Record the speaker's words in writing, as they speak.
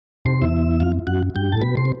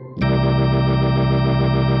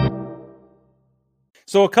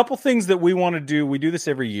So a couple things that we want to do. We do this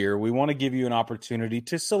every year. We want to give you an opportunity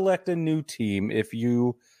to select a new team if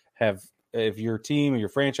your team or your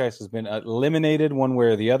franchise has been eliminated one way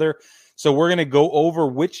or the other. So we're going to go over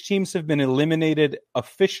which teams have been eliminated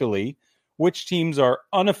officially, which teams are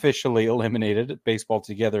unofficially eliminated, baseball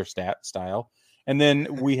together style. And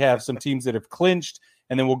then we have some teams that have clinched,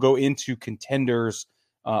 and then we'll go into contenders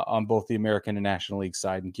on both the American and National League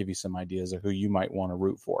side and give you some ideas of who you might want to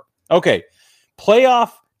root for. Okay.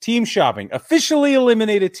 Playoff team shopping. Officially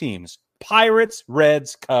eliminated teams: Pirates,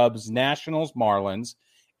 Reds, Cubs, Nationals, Marlins,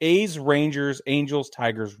 A's, Rangers, Angels,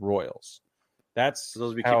 Tigers, Royals. That's for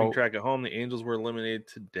those of you keeping track at home. The Angels were eliminated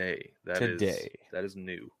today. That is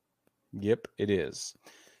new. Yep, it is.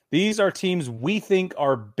 These are teams we think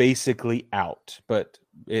are basically out, but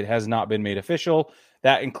it has not been made official.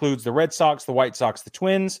 That includes the Red Sox, the White Sox, the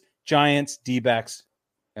Twins, Giants, D-backs,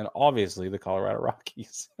 and obviously the Colorado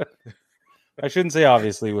Rockies. I shouldn't say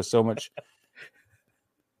obviously with so much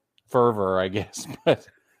fervor, I guess. But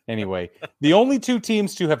anyway, the only two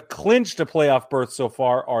teams to have clinched a playoff berth so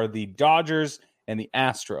far are the Dodgers and the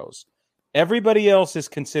Astros. Everybody else is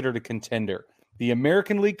considered a contender. The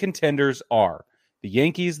American League contenders are the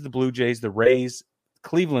Yankees, the Blue Jays, the Rays,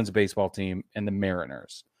 Cleveland's baseball team, and the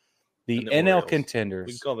Mariners. The NL Orioles. Contenders.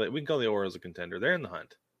 We can call the Orioles a contender. They're in the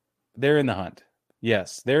hunt. They're in the hunt.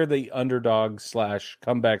 Yes, they're the underdog /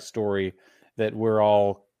 comeback story that we're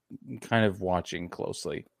all kind of watching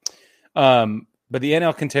closely. But the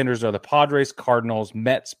NL contenders are the Padres, Cardinals,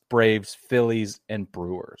 Mets, Braves, Phillies, and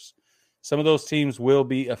Brewers. Some of those teams will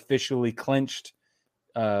be officially clinched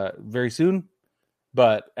very soon,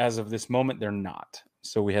 but as of this moment, they're not.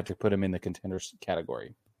 So we have to put them in the contenders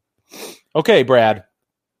category. Okay, Brad,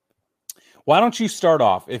 why don't you start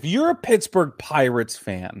off? If you're a Pittsburgh Pirates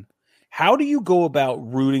fan, how do you go about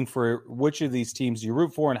rooting for which of these teams you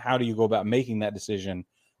root for, and how do you go about making that decision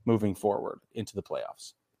moving forward into the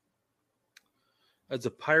playoffs? As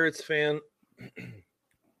a Pirates fan,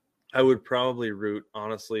 I would probably root,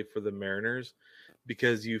 honestly, for the Mariners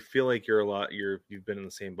because you feel like you've been in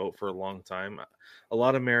the same boat for a long time. A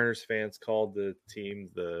lot of Mariners fans called the team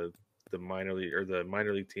the minor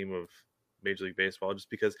league team of Major League Baseball, just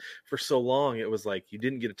because for so long it was like you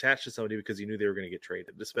didn't get attached to somebody because you knew they were going to get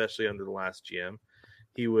traded, especially under the last GM.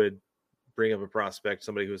 He would bring up a prospect,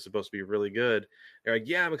 somebody who was supposed to be really good. They're like,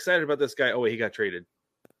 yeah, I'm excited about this guy. Oh, wait, he got traded.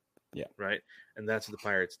 Yeah. Right. And that's what the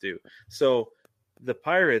Pirates do. So the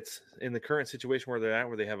Pirates, in the current situation where they're at,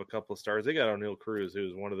 where they have a couple of stars, they got O'Neal Cruz,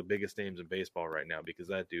 who's one of the biggest names in baseball right now because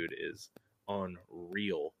that dude is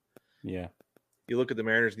unreal. Yeah. You look at the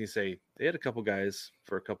Mariners and you say they had a couple guys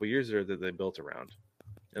for a couple years there that they built around,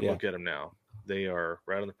 and look at them now. They are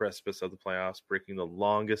right on the precipice of the playoffs, breaking the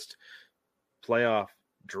longest playoff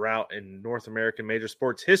drought in North American major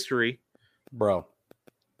sports history. Bro,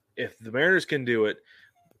 if the Mariners can do it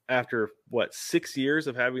after 6 years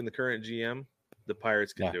of having the current GM, the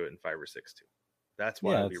Pirates can do it in 5 or 6 too. That's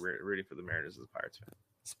why I'll be rooting for the Mariners as a Pirates fan.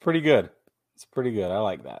 It's pretty good. I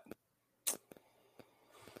like that.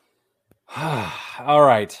 All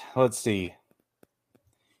right, let's see.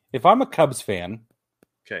 If I'm a Cubs fan,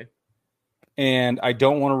 okay, and I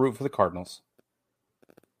don't want to root for the Cardinals,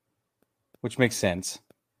 which makes sense,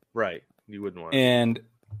 right? You wouldn't want. And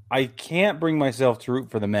I can't bring myself to root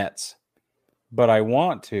for the Mets, but I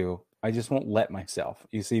want to. I just won't let myself.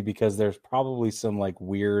 You see, because there's probably some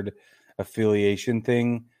weird affiliation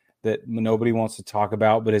thing that nobody wants to talk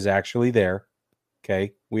about, but is actually there.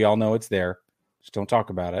 Okay, we all know it's there. Just don't talk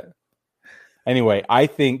about it. Anyway, I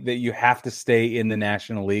think that you have to stay in the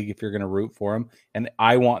National League if you're going to root for them, and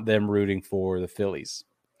I want them rooting for the Phillies,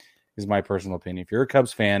 is my personal opinion. If you're a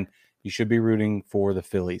Cubs fan, you should be rooting for the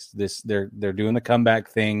Phillies. They're doing the comeback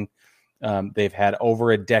thing. They've had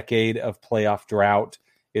over a decade of playoff drought.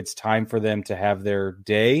 It's time for them to have their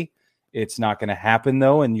day. It's not going to happen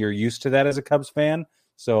though, and you're used to that as a Cubs fan,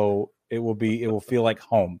 so it will feel like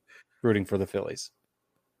home rooting for the Phillies.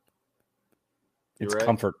 It's right.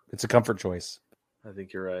 Comfort. It's a comfort choice. I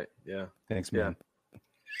think you're right. Yeah. Thanks, man.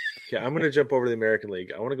 Okay, I'm going to jump over to the American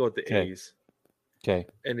League. I want to go with the A's. Okay.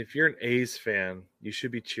 And if you're an A's fan, you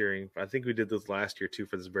should be cheering. I think we did this last year too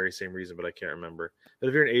for this very same reason, but I can't remember. But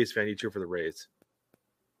if you're an A's fan, you cheer for the Rays.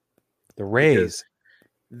 The Rays.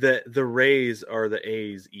 The Rays are the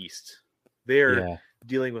A's East. They're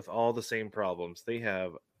dealing with all the same problems. They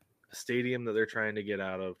have a stadium that they're trying to get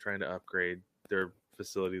out of, trying to upgrade their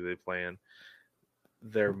facility they play in.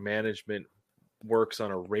 Their management works on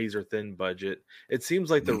a razor-thin budget. It seems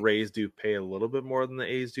like the Rays do pay a little bit more than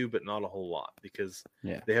the A's do, but not a whole lot because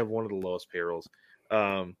they have one of the lowest payrolls.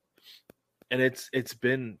 And it's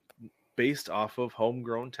been based off of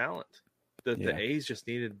homegrown talent. The A's just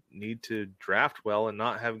need to draft well and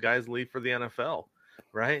not have guys leave for the NFL,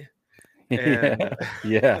 right? And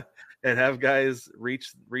yeah. and have guys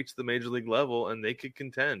reach the major league level and they could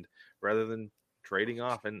contend rather than trading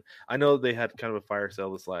off. And I know they had kind of a fire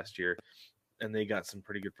sale this last year, and they got some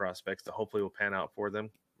pretty good prospects that hopefully will pan out for them.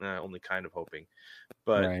 Only kind of hoping,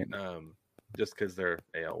 but Right. Just because they're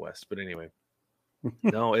AL West. But anyway,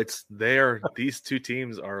 no, these two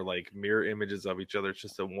teams are like mirror images of each other. It's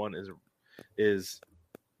just that one is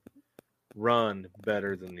run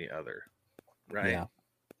better than the other, right?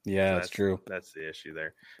 Yeah, So that's true. That's the issue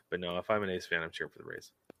there. But no, if I'm an A's fan, I'm cheering for the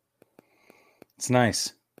Rays. It's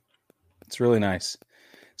nice. It's really nice.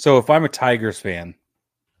 So if I'm a Tigers fan,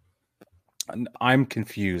 I'm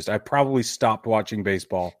confused. I probably stopped watching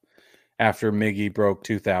baseball after Miggy broke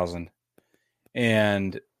 2000,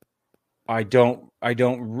 and I'm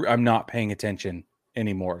not paying attention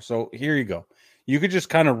anymore. So here you go. You could just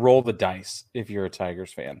kind of roll the dice if you're a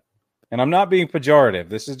Tigers fan. And I'm not being pejorative.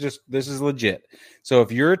 This is legit. So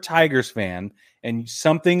if you're a Tigers fan and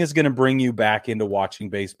something is going to bring you back into watching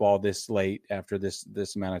baseball this late after this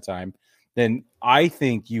amount of time, then I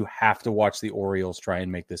think you have to watch the Orioles try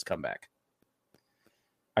and make this comeback.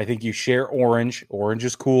 I think you share orange. Orange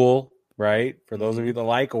is cool, right? For those of you that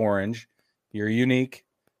like orange, you're unique.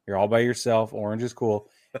 You're all by yourself. Orange is cool.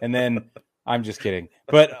 And then I'm just kidding.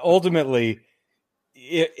 But ultimately,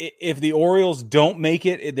 if the Orioles don't make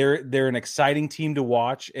it, they're an exciting team to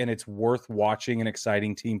watch, and it's worth watching an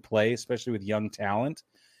exciting team play, especially with young talent.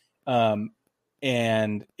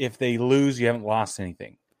 And if they lose, you haven't lost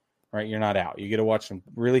anything, right? You're not out. You get to watch some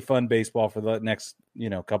really fun baseball for the next,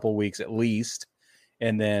 couple of weeks at least.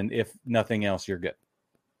 And then if nothing else, you're good.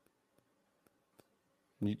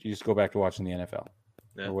 You just go back to watching the NFL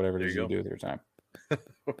or whatever it is you do with your time.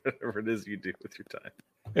 Whatever it is you do with your time.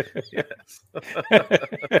 Yes.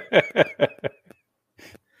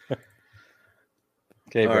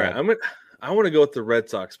 Okay, all Brad. right. I want to go with the Red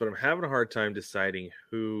Sox, but I'm having a hard time deciding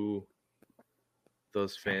who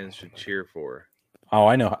those fans should cheer for. Oh,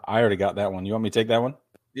 I know. I already got that one. You want me to take that one?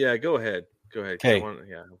 Yeah, go ahead. Okay.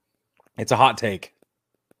 Yeah. It's a hot take.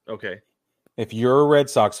 Okay. If you're a Red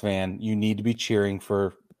Sox fan, you need to be cheering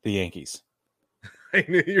for the Yankees. I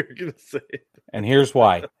knew you were going to say it. And here's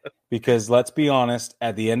why. Because let's be honest,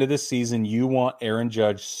 at the end of the season, you want Aaron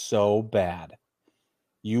Judge so bad.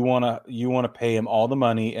 You want to pay him all the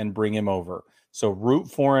money and bring him over. So root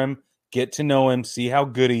for him, get to know him, see how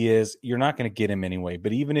good he is. You're not going to get him anyway.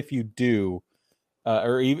 But even if you do,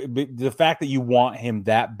 or even the fact that you want him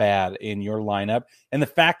that bad in your lineup, and the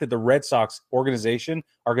fact that the Red Sox organization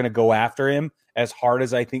are going to go after him as hard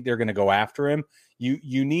as I think they're going to go after him,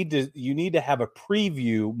 you need to have a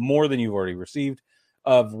preview more than you've already received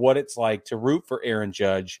of what it's like to root for Aaron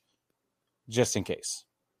Judge, just in case,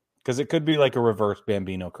 because it could be like a reverse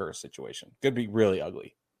Bambino curse situation. Could be really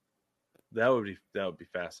ugly. That would be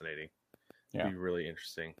fascinating. Yeah. It'd be really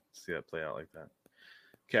interesting to see that play out like that.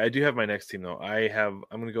 Okay, I do have my next team though. I'm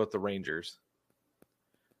going to go with the Rangers.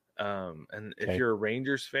 And if you're a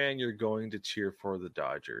Rangers fan, you're going to cheer for the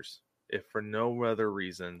Dodgers. If for no other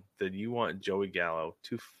reason than you want Joey Gallo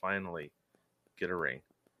to finally get a ring,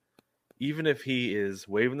 even if he is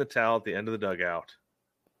waving the towel at the end of the dugout.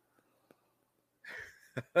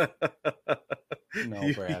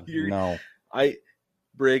 No, Brad. No.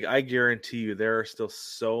 Brig, I guarantee you there are still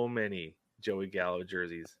so many Joey Gallo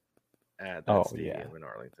jerseys at that stadium in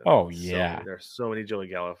Arlington. Oh, yeah. There are so many Joey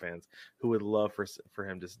Gallo fans who would love for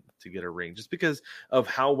him to get a ring just because of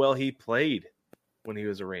how well he played when he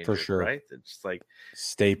was a Ranger. For sure. Right? It's just like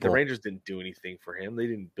staple. The Rangers didn't do anything for him. They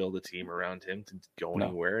didn't build a team around him to go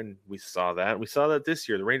anywhere. And we saw that. We saw that this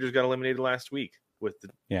year. The Rangers got eliminated last week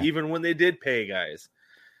even when they did pay guys.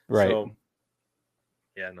 Right. So,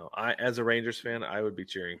 yeah, no. As a Rangers fan, I would be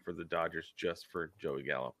cheering for the Dodgers just for Joey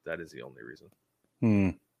Gallo. That is the only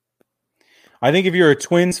reason. I think if you're a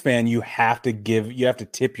Twins fan, you have to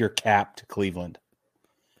tip your cap to Cleveland.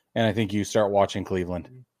 And I think you start watching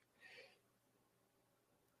Cleveland.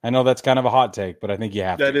 I know that's kind of a hot take, but I think you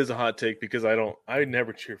have to. That is a hot take because I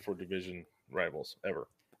never cheer for division rivals ever.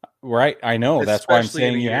 Right. I know. That's why I'm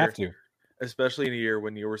saying you have to. Especially in a year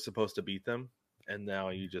when you were supposed to beat them and now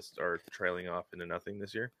you just are trailing off into nothing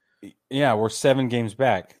this year. Yeah, we're 7 games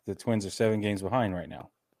back. The Twins are 7 games behind right now.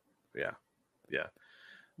 Yeah. Yeah.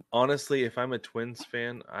 Honestly, if I'm a Twins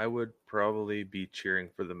fan, I would probably be cheering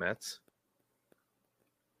for the Mets.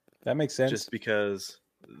 That makes sense. Just because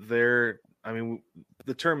the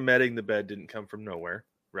term "metting the bed" didn't come from nowhere,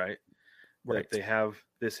 right? Right. Like they have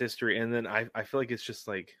this history, and then I feel like it's just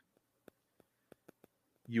like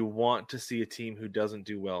you want to see a team who doesn't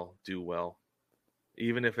do well,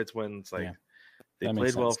 even if it's when it's like they that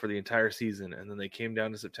makes played well sense. for the entire season, and then they came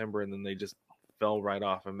down to September, and then they just fell right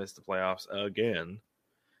off and missed the playoffs again.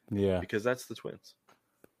 Yeah, Because that's the Twins.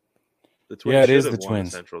 The Twins yeah, it should is have the won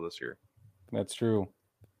Twins. Central this year. That's true.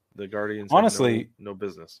 The Guardians Honestly, had no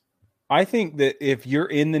business. I think that if you're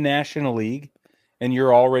in the National League and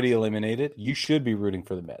you're already eliminated, you should be rooting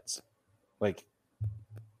for the Mets. Like,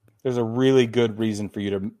 there's a really good reason for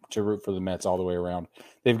you to root for the Mets all the way around.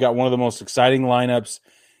 They've got one of the most exciting lineups,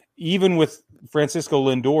 even with Francisco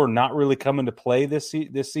Lindor not really coming to play this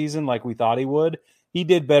season like we thought he would. He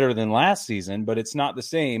did better than last season, but it's not the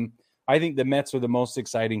same. I think the Mets are the most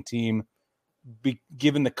exciting team,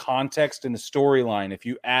 given the context and the storyline. If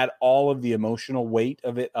you add all of the emotional weight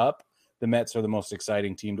of it up, the Mets are the most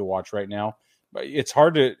exciting team to watch right now. But it's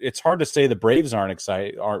hard to say the Braves aren't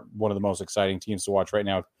one of the most exciting teams to watch right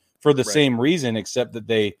now for the same reason, except that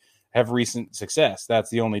they have recent success. That's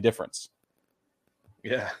the only difference.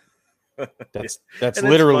 Yeah. That's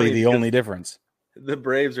literally the only difference. The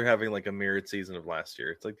Braves are having like a mirrored season of last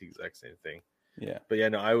year. It's like the exact same thing. Yeah. But yeah,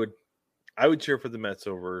 no, I would cheer for the Mets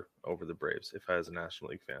over the Braves if I was a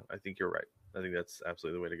National League fan. I think you're right. I think that's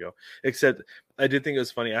absolutely the way to go. Except I did think it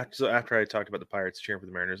was funny after I talked about the Pirates cheering for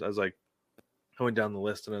the Mariners, I went down the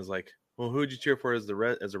list and I was like, well, who would you cheer for as a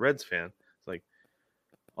Reds fan? It's like,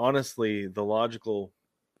 honestly, the logical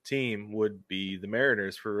team would be the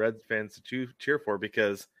Mariners for Reds fans to cheer for,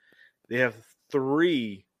 because they have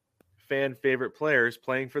 3 fan favorite players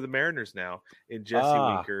playing for the Mariners now in Jesse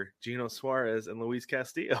Winker, Gino Suarez, and Luis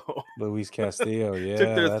Castillo. Luis Castillo, yeah.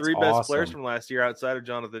 Took their 3 best players from last year outside of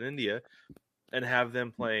Jonathan India and have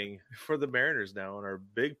them playing for the Mariners now, and are a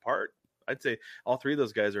big part. I'd say all 3 of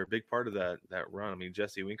those guys are a big part of that run. I mean,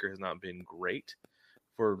 Jesse Winker has not been great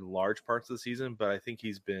for large parts of the season, but I think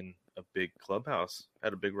he's been a big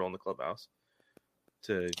had a big role in the clubhouse.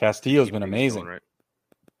 Castillo's been amazing. Going, right?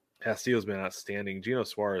 Castillo's been outstanding. Gino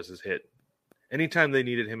Suarez has hit anytime they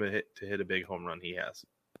needed him to hit a big home run, he has.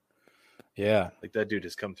 Yeah. Like, that dude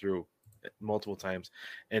has come through multiple times.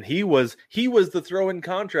 And he was the throw-in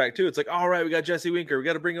contract too. It's like, all right, we got Jesse Winker. We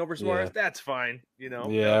got to bring over Suarez. Yeah. That's fine. You know?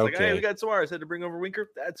 Yeah. It's like, hey, we got Suarez. Had to bring over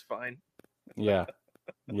Winker. That's fine. Yeah.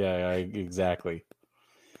 Yeah, exactly.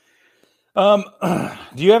 Do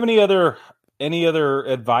you have any other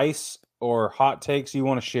advice or hot takes you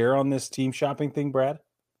want to share on this team shopping thing, Brad?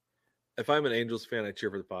 If I'm an Angels fan, I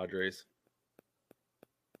cheer for the Padres.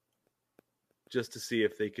 Just to see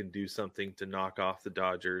if they can do something to knock off the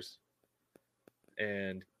Dodgers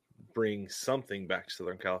and bring something back to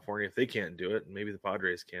Southern California. If they can't do it, maybe the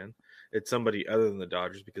Padres can. It's somebody other than the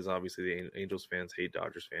Dodgers, because obviously the Angels fans hate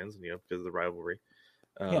Dodgers fans, because of the rivalry.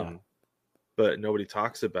 But nobody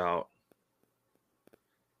talks about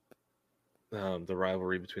the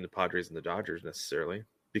rivalry between the Padres and the Dodgers necessarily,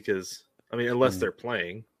 because unless they're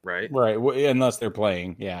playing, right? Right. Unless they're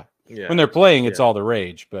playing. Yeah. Yeah. When they're playing, it's all the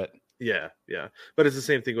rage, but yeah. But it's the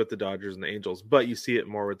same thing with the Dodgers and the Angels, but you see it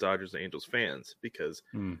more with Dodgers and Angels fans because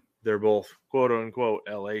they're both quote unquote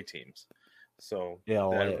LA teams. So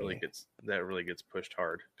that really gets pushed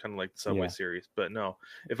hard, kind of like the Subway Series. But no,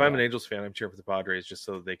 if I'm an Angels fan, I'm cheering for the Padres just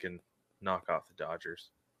so they can knock off the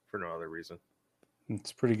Dodgers for no other reason.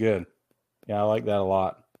 It's pretty good. Yeah, I like that a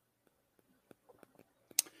lot.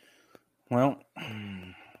 Well,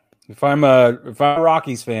 if I'm a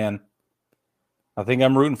Rockies fan, I think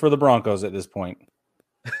I'm rooting for the Broncos at this point.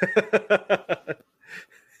 The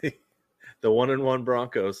 1-1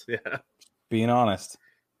 Broncos, yeah. Being honest.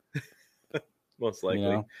 Most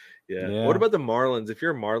likely. Yeah. What about the Marlins? If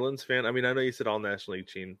you're a Marlins fan, I know you said all National League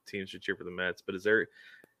teams should cheer for the Mets, but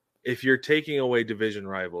if you're taking away division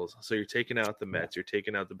rivals, so you're taking out the Mets, you're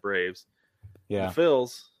taking out the Braves, the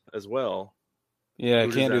Phils as well. Yeah,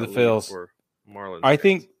 can't do the Phils. For Marlins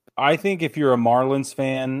I think if you're a Marlins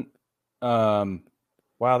fan,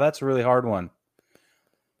 wow, that's a really hard one.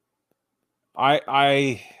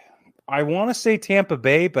 I want to say Tampa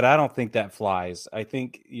Bay, but I don't think that flies. I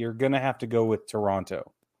think you're going to have to go with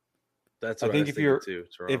Toronto. That's what I think if you're too,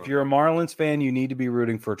 if you're a Marlins fan, you need to be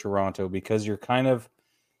rooting for Toronto because you're kind of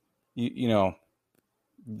young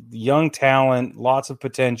talent, lots of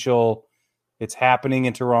potential. It's happening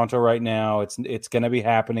in Toronto right now. It's going to be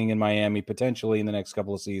happening in Miami potentially in the next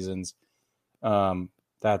couple of seasons.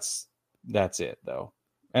 That's it though.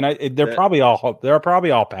 And they're probably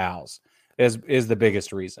all pals. Is the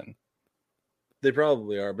biggest reason. They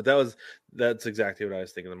probably are, but that's exactly what I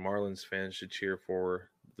was thinking. The Marlins fans should cheer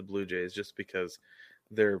for the Blue Jays just because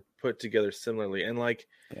they're put together similarly. And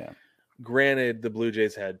granted, the Blue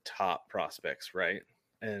Jays had top prospects, right?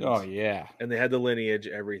 And and they had the lineage,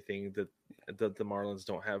 everything that the Marlins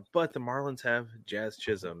don't have. But the Marlins have Jazz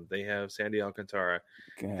Chisholm. They have Sandy Alcantara.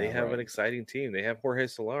 They have an exciting team. They have Jorge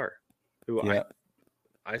Soler, who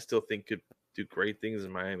I still think could do great things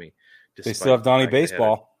in Miami. They still have Donnie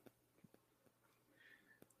Baseball.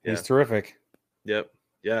 Yeah. He's terrific. Yep.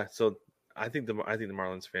 Yeah. So I think the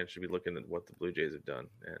Marlins fans should be looking at what the Blue Jays have done,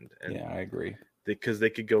 and yeah, I agree. Because they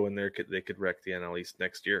could go in there, they could wreck the NL East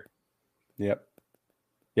next year. Yep.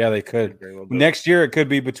 Yeah, they could. Next year, it could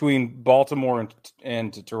be between Baltimore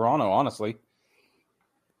and Toronto. Honestly,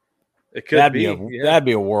 it could that'd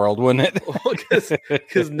be a world, wouldn't it?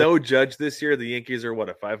 Because no Judge this year, the Yankees are what,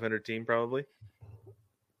 a 500 team probably.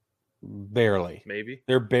 Barely, maybe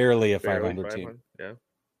they're barely a 500 team.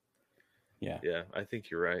 Yeah. I think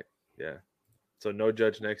you're right. Yeah. So no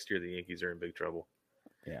Judge next year, the Yankees are in big trouble.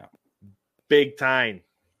 Yeah. Big time.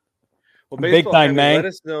 Well, big time, man. Let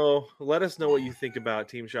us know what you think about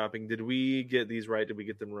team shopping. Did we get these right? Did we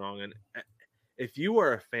get them wrong? And if you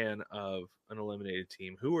are a fan of an eliminated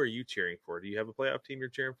team, who are you cheering for? Do you have a playoff team you're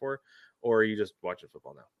cheering for, or are you just watching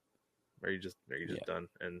football now? Are you just done?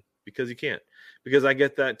 And because you can't, because I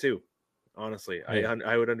get that too. Honestly, yeah.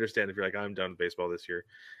 I would understand if you're like, I'm done with baseball this year.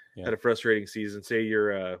 Yeah. Had a frustrating season. Say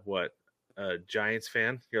you're a Giants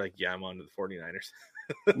fan. You're like, yeah, I'm on to the 49ers.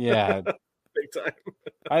 Yeah. Big time.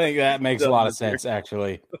 I think that makes a lot of sense,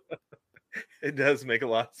 actually. It does make a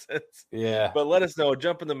lot of sense. Yeah. But let us know.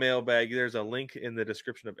 Jump in the mailbag. There's a link in the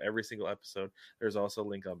description of every single episode. There's also a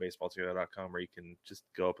link on baseballtogether.com where you can just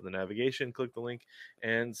go up in the navigation, click the link,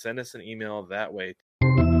 and send us an email that way.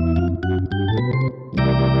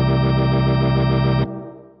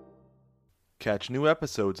 Catch new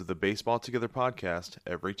episodes of the Baseball Together podcast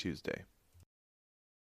every Tuesday.